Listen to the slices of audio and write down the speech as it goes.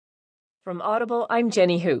From Audible, I'm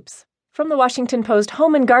Jenny Hoops. From the Washington Post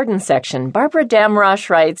Home and Garden section, Barbara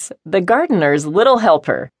Damrosch writes, The Gardener's Little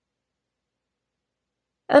Helper.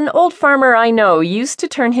 An old farmer I know used to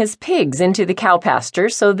turn his pigs into the cow pasture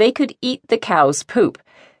so they could eat the cow's poop.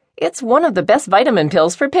 It's one of the best vitamin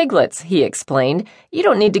pills for piglets, he explained. You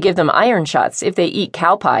don't need to give them iron shots if they eat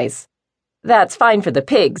cow pies. That's fine for the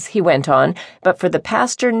pigs, he went on, but for the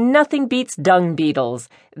pasture, nothing beats dung beetles.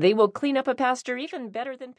 They will clean up a pasture even better than pigs.